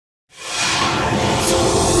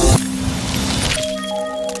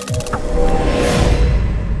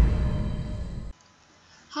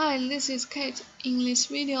Hi, this is Kate. In this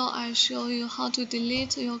video, I show you how to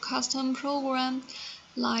delete your custom program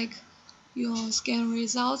like your scan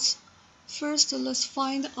results. First, let's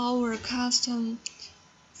find our custom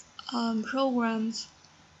programs.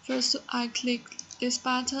 First, I click this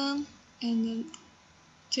button and then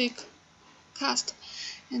tick cast.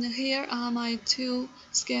 And here are my two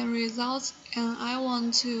scan results, and I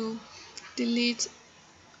want to delete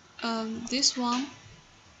this one.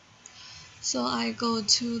 So I go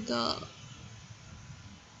to the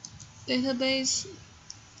database,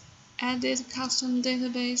 edit custom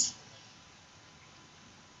database,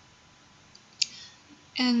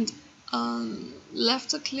 and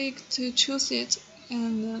left click to choose it,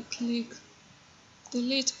 and click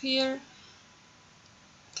delete here,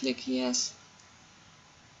 click yes,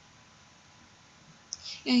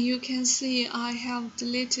 and you can see I have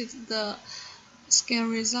deleted the scan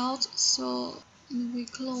result. So we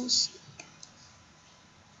close.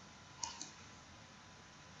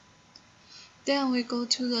 Then we go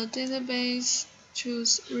to the database,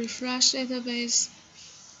 choose refresh database.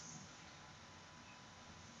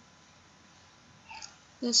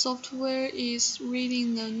 The software is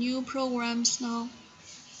reading the new programs now.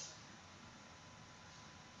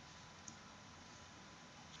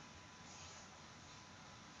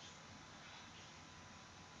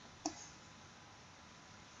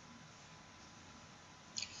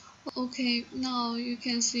 Okay, now you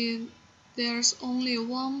can see there's only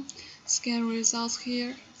one scan result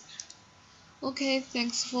here. Okay,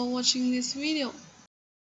 thanks for watching this video.